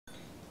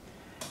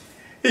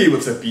Hey,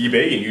 what's up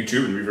eBay and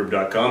YouTube and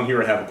Reverb.com.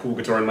 Here I have a cool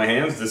guitar in my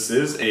hands. This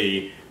is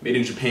a made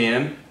in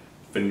Japan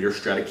Fender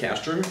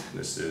Stratocaster.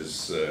 This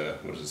is,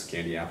 what is this,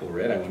 candy apple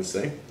red I want to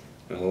say.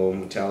 A little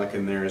metallic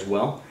in there as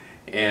well.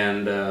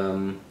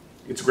 And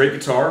it's a great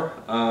guitar.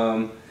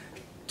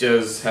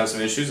 Does have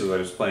some issues as I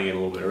was playing it a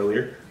little bit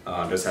earlier.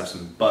 Does have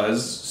some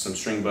buzz, some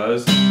string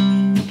buzz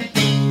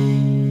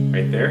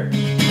right there.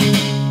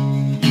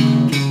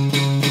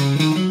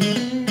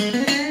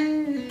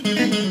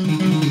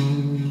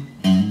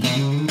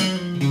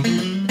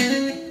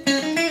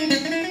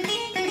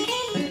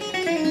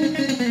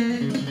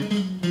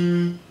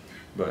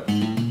 But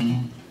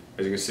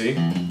as you can see,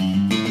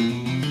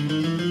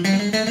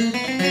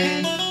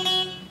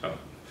 oh,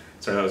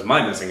 sorry, that was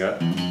mine messing up.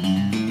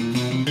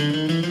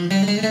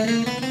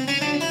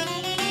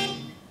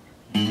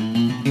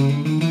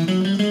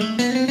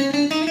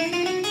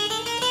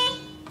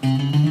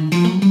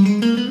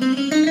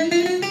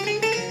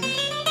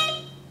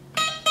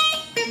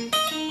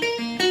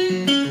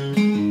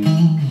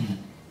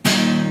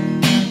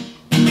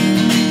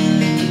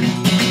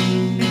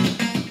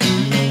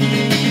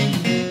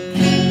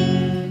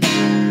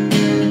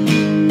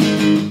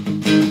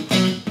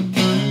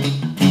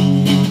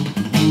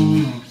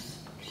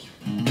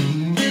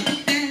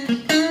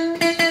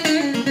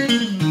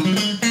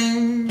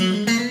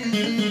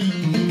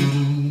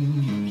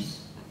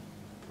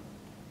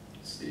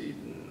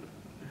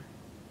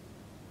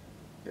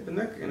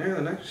 Yeah,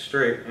 the neck is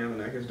straight. Yeah, the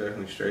neck is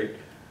definitely straight.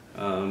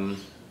 Go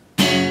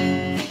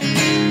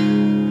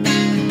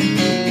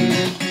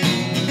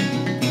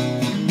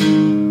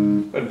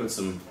ahead and put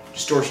some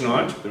distortion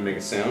on it to make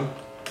it sound.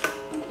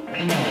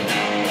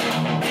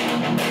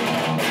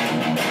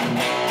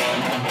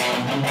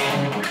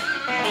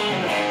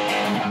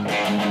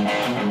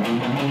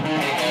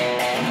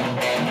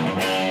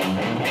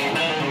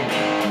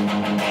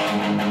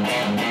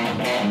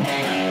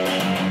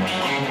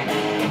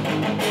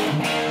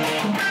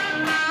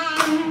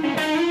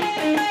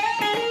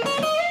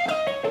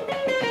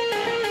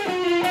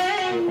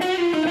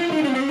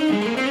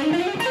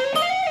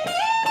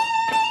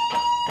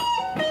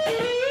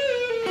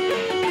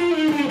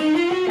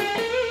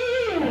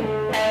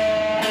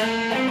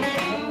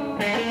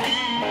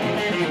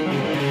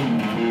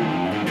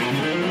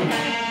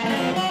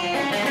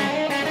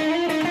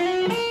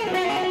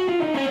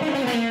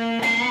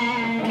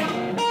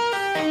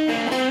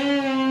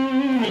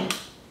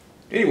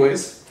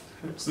 Anyways,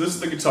 so this is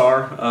the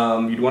guitar.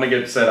 You'd want to get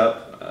it set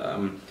up.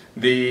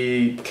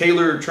 The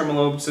Kahler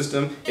tremolo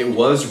system, it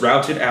was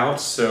routed out,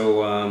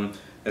 so I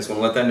just want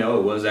to let that know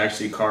it was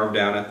actually carved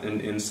out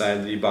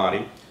inside the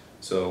body.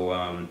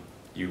 So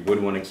you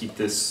would want to keep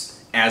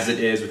this as it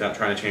is without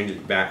trying to change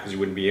it back, because you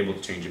wouldn't be able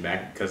to change it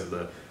back because of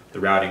the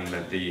routing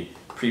that the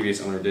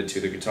previous owner did to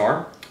the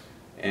guitar.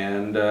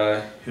 And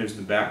here's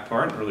the back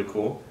part, really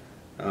cool.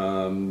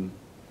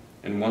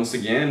 And once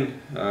again,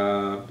 if you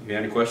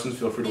have any questions,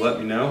 feel free to let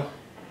me know.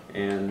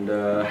 And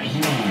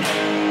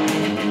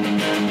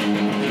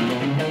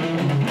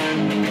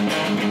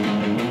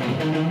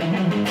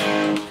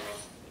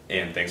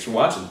thanks for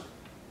watching.